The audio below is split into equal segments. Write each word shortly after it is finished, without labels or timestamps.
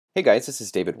Hey guys, this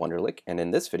is David Wunderlich, and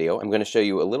in this video I'm going to show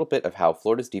you a little bit of how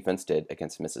Florida's defense did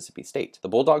against Mississippi State. The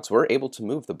Bulldogs were able to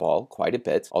move the ball quite a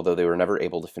bit, although they were never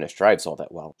able to finish drives all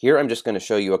that well. Here I'm just going to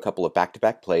show you a couple of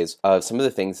back-to-back plays of some of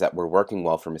the things that were working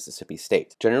well for Mississippi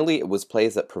State. Generally, it was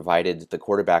plays that provided the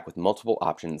quarterback with multiple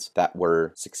options that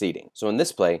were succeeding. So in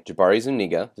this play, Jabari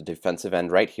Zuniga, the defensive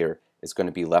end right here, is going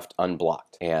to be left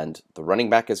unblocked. And the running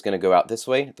back is going to go out this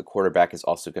way, the quarterback is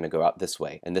also going to go out this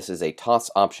way. And this is a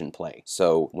toss option play.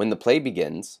 So when the play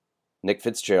begins, Nick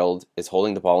Fitzgerald is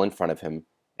holding the ball in front of him,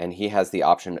 and he has the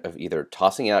option of either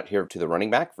tossing it out here to the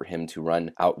running back for him to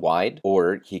run out wide,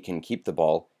 or he can keep the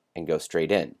ball and go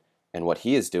straight in. And what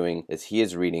he is doing is he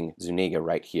is reading Zuniga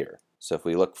right here. So if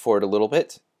we look forward a little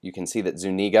bit, you can see that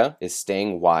Zuniga is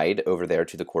staying wide over there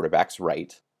to the quarterback's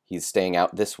right. He's staying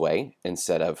out this way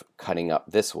instead of cutting up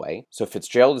this way. So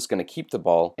Fitzgerald is going to keep the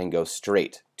ball and go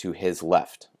straight to his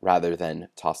left rather than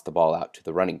toss the ball out to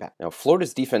the running back. Now,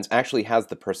 Florida's defense actually has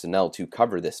the personnel to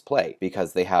cover this play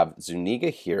because they have Zuniga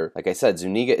here. Like I said,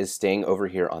 Zuniga is staying over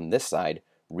here on this side.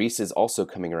 Reese is also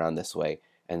coming around this way.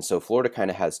 And so Florida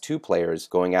kind of has two players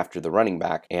going after the running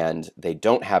back, and they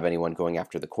don't have anyone going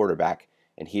after the quarterback.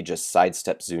 And he just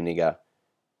sidesteps Zuniga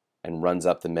and runs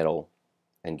up the middle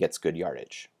and gets good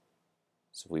yardage.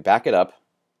 So if we back it up,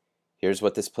 here's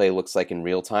what this play looks like in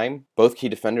real time. Both key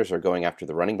defenders are going after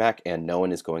the running back, and no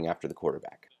one is going after the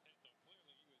quarterback.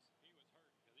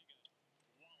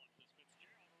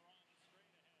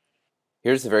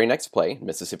 Here's the very next play.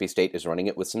 Mississippi State is running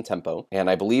it with some tempo, and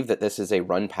I believe that this is a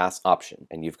run-pass option.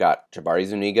 And you've got Jabari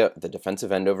Zuniga, the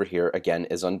defensive end over here, again,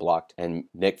 is unblocked, and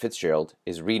Nick Fitzgerald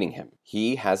is reading him.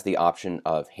 He has the option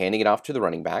of handing it off to the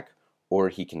running back, or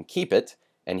he can keep it,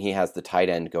 and he has the tight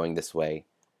end going this way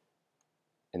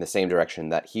in the same direction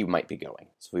that he might be going.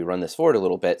 So we run this forward a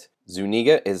little bit.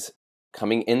 Zuniga is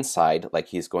coming inside like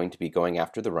he's going to be going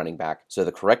after the running back. So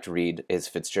the correct read is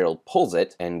Fitzgerald pulls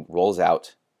it and rolls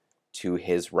out to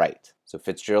his right. So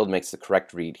Fitzgerald makes the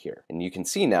correct read here. And you can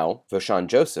see now Voshon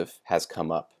Joseph has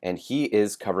come up, and he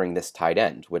is covering this tight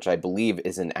end, which I believe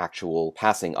is an actual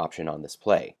passing option on this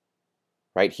play.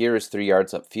 Right here is 3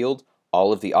 yards upfield.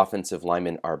 All of the offensive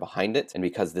linemen are behind it, and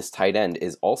because this tight end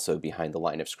is also behind the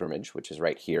line of scrimmage, which is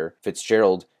right here,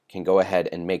 Fitzgerald can go ahead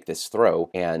and make this throw,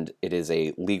 and it is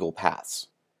a legal pass.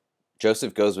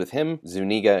 Joseph goes with him.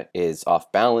 Zuniga is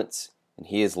off balance, and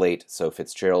he is late, so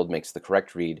Fitzgerald makes the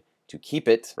correct read to keep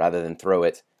it rather than throw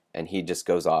it, and he just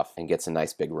goes off and gets a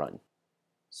nice big run.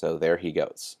 So there he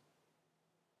goes.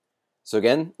 So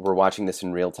again, we're watching this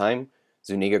in real time.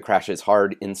 Zuniga crashes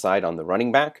hard inside on the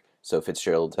running back, so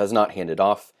Fitzgerald does not hand it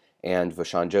off, and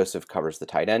Voshon Joseph covers the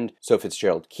tight end, so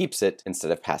Fitzgerald keeps it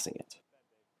instead of passing it.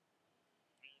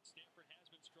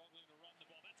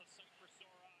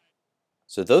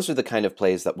 So those are the kind of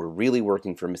plays that were really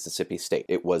working for Mississippi State.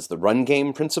 It was the run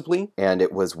game principally, and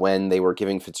it was when they were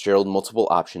giving Fitzgerald multiple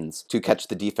options to catch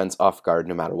the defense off guard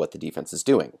no matter what the defense is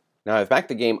doing. Now, I've backed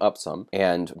the game up some,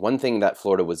 and one thing that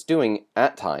Florida was doing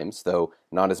at times, though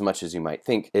not as much as you might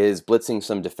think, is blitzing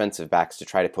some defensive backs to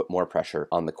try to put more pressure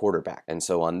on the quarterback. And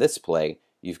so on this play,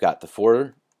 you've got the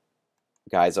 4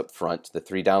 guys up front, the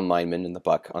 3 down linemen and the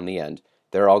buck on the end.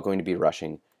 They're all going to be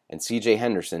rushing, and CJ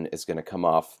Henderson is going to come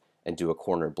off and do a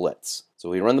corner blitz. So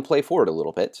we run the play forward a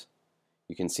little bit.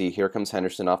 You can see here comes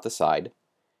Henderson off the side,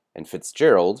 and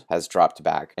Fitzgerald has dropped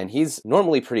back, and he's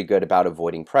normally pretty good about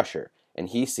avoiding pressure. And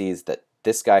he sees that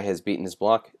this guy has beaten his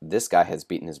block, this guy has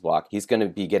beaten his block. He's going to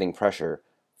be getting pressure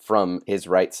from his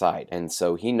right side. And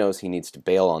so he knows he needs to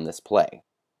bail on this play.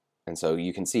 And so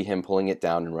you can see him pulling it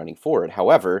down and running forward.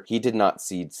 However, he did not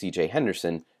see CJ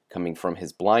Henderson coming from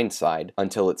his blind side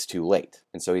until it's too late.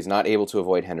 And so he's not able to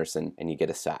avoid Henderson, and you get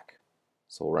a sack.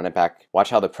 So we'll run it back. Watch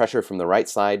how the pressure from the right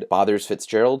side bothers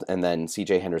Fitzgerald, and then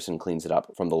CJ Henderson cleans it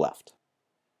up from the left.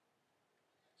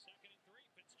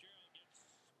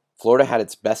 Florida had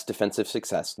its best defensive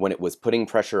success when it was putting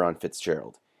pressure on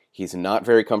Fitzgerald. He's not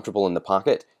very comfortable in the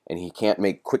pocket, and he can't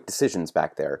make quick decisions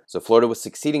back there. So Florida was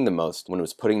succeeding the most when it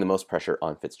was putting the most pressure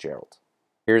on Fitzgerald.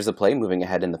 Here's the play moving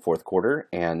ahead in the 4th quarter,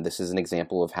 and this is an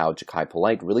example of how Jachai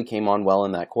Polite really came on well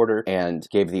in that quarter and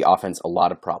gave the offense a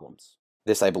lot of problems.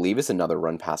 This, I believe, is another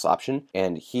run-pass option,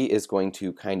 and he is going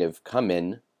to kind of come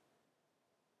in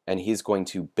and he's going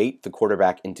to bait the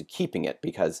quarterback into keeping it,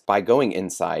 because by going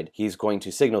inside, he's going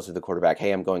to signal to the quarterback,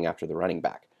 hey, I'm going after the running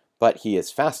back. But he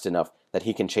is fast enough that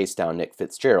he can chase down Nick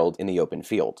Fitzgerald in the open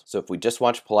field. So if we just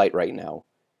watch Polite right now,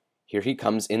 here he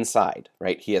comes inside,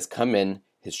 right? He has come in,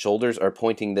 his shoulders are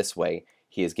pointing this way,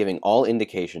 he is giving all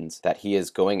indications that he is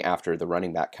going after the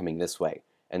running back coming this way.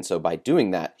 And so by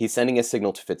doing that, he's sending a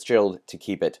signal to Fitzgerald to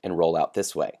keep it and roll out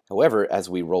this way. However, as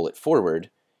we roll it forward,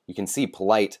 you can see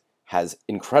Polite has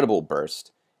incredible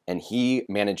burst, and he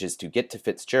manages to get to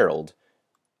Fitzgerald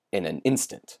in an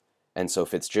instant. And so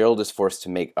Fitzgerald is forced to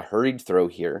make a hurried throw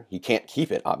here. He can't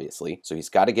keep it, obviously, so he's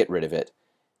got to get rid of it.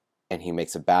 And he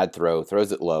makes a bad throw,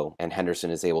 throws it low, and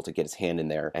Henderson is able to get his hand in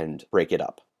there and break it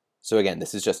up. So again,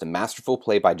 this is just a masterful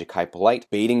play by Jachai Polite,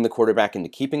 baiting the quarterback into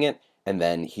keeping it, and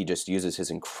then he just uses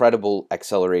his incredible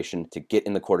acceleration to get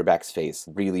in the quarterback's face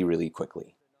really, really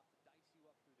quickly.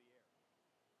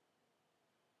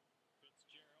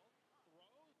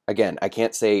 Again, I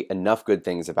can't say enough good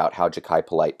things about how Jachai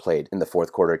Polite played in the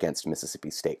fourth quarter against Mississippi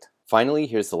State. Finally,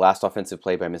 here's the last offensive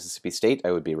play by Mississippi State.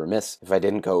 I would be remiss if I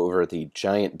didn't go over the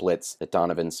giant blitz that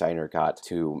Donovan Steiner got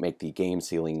to make the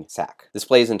game-sealing sack. This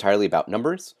play is entirely about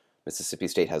numbers. Mississippi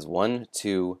State has 1,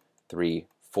 2, 3,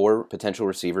 4 potential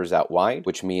receivers out wide,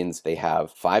 which means they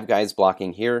have 5 guys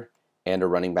blocking here and a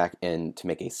running back in to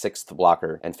make a 6th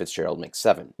blocker, and Fitzgerald makes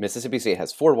 7. Mississippi State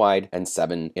has 4 wide and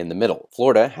 7 in the middle.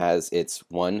 Florida has its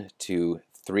 1, 2,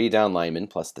 3 down linemen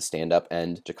plus the stand-up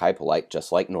and Jachai Polite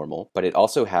just like normal, but it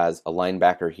also has a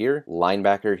linebacker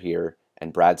here,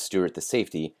 and Brad Stewart, the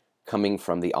safety, coming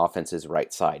from the offense's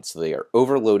right side. So they are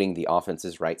overloading the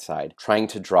offense's right side, trying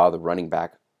to draw the running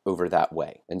back over that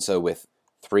way. And so with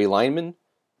 3 linemen,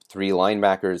 3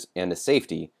 linebackers, and a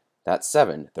safety, that's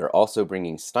 7. They're also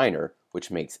bringing Steiner, which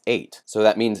makes 8. So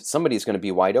that means somebody's going to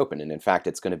be wide open, and in fact,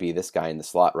 it's going to be this guy in the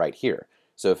slot right here.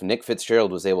 So if Nick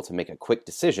Fitzgerald was able to make a quick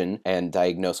decision and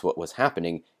diagnose what was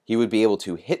happening, he would be able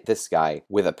to hit this guy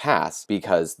with a pass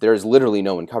because there's literally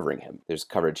no one covering him. There's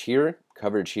coverage here,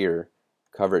 coverage here,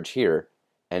 coverage here,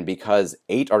 and because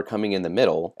 8 are coming in the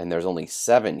middle and there's only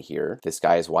 7 here, this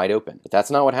guy is wide open. But that's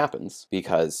not what happens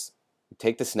because you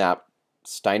take the snap,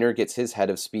 Steiner gets his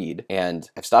head of speed, and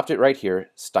I've stopped it right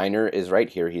here. Steiner is right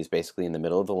here. He's basically in the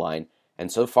middle of the line.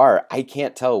 And so far, I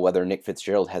can't tell whether Nick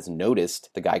Fitzgerald has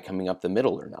noticed the guy coming up the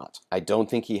middle or not. I don't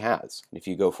think he has. If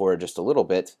you go forward just a little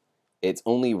bit, it's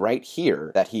only right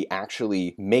here that he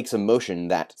actually makes a motion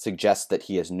that suggests that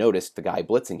he has noticed the guy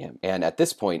blitzing him. And at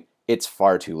this point, it's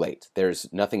far too late.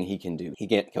 There's nothing he can do. He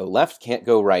can't go left, can't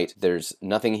go right. There's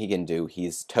nothing he can do.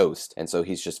 He's toast. And so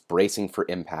he's just bracing for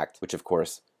impact, which of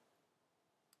course,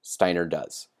 Steiner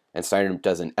does. And Steiner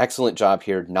does an excellent job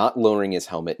here, not lowering his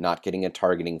helmet, not getting a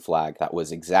targeting flag. That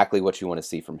was exactly what you want to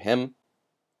see from him.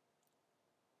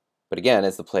 But again,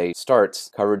 as the play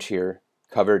starts, coverage here,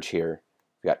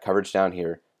 we got coverage down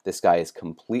here. This guy is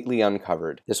completely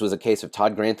uncovered. This was a case of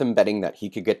Todd Grantham betting that he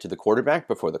could get to the quarterback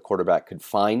before the quarterback could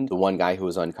find the one guy who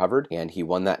was uncovered, and he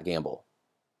won that gamble.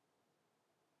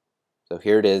 So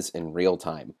here it is in real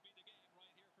time.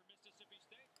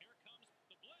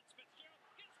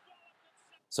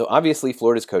 So obviously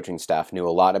Florida's coaching staff knew a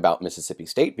lot about Mississippi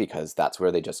State because that's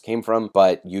where they just came from,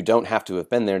 but you don't have to have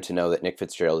been there to know that Nick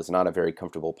Fitzgerald is not a very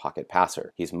comfortable pocket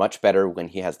passer. He's much better when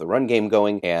he has the run game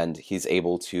going and he's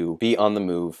able to be on the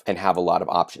move and have a lot of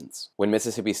options. When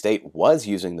Mississippi State was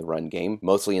using the run game,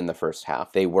 mostly in the first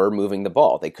half, they were moving the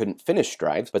ball. They couldn't finish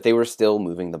drives, but they were still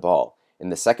moving the ball. In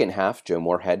the second half, Joe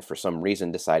Moorhead, for some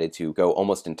reason, decided to go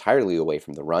almost entirely away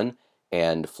from the run,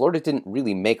 and Florida didn't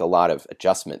really make a lot of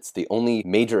adjustments. The only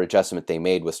major adjustment they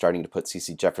made was starting to put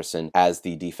C.C. Jefferson as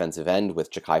the defensive end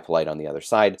with Jachai Polite on the other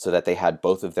side so that they had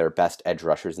both of their best edge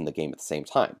rushers in the game at the same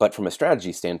time. But from a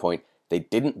strategy standpoint, they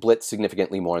didn't blitz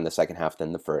significantly more in the second half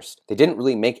than the first. They didn't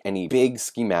really make any big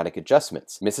schematic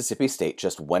adjustments. Mississippi State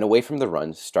just went away from the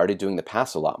run, started doing the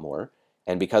pass a lot more,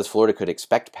 and because Florida could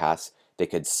expect pass, they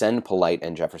could send Polite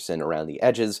and Jefferson around the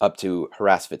edges up to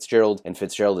harass Fitzgerald, and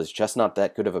Fitzgerald is just not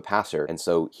that good of a passer, and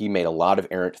so he made a lot of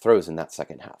errant throws in that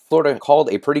second half. Florida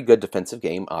called a pretty good defensive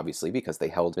game, obviously, because they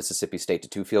held Mississippi State to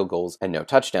 2 field goals and no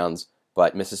touchdowns,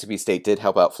 but Mississippi State did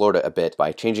help out Florida a bit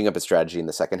by changing up its strategy in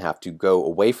the second half to go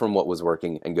away from what was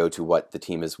working and go to what the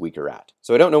team is weaker at.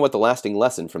 So I don't know what the lasting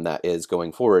lesson from that is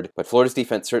going forward, but Florida's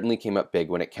defense certainly came up big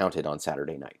when it counted on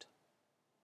Saturday night.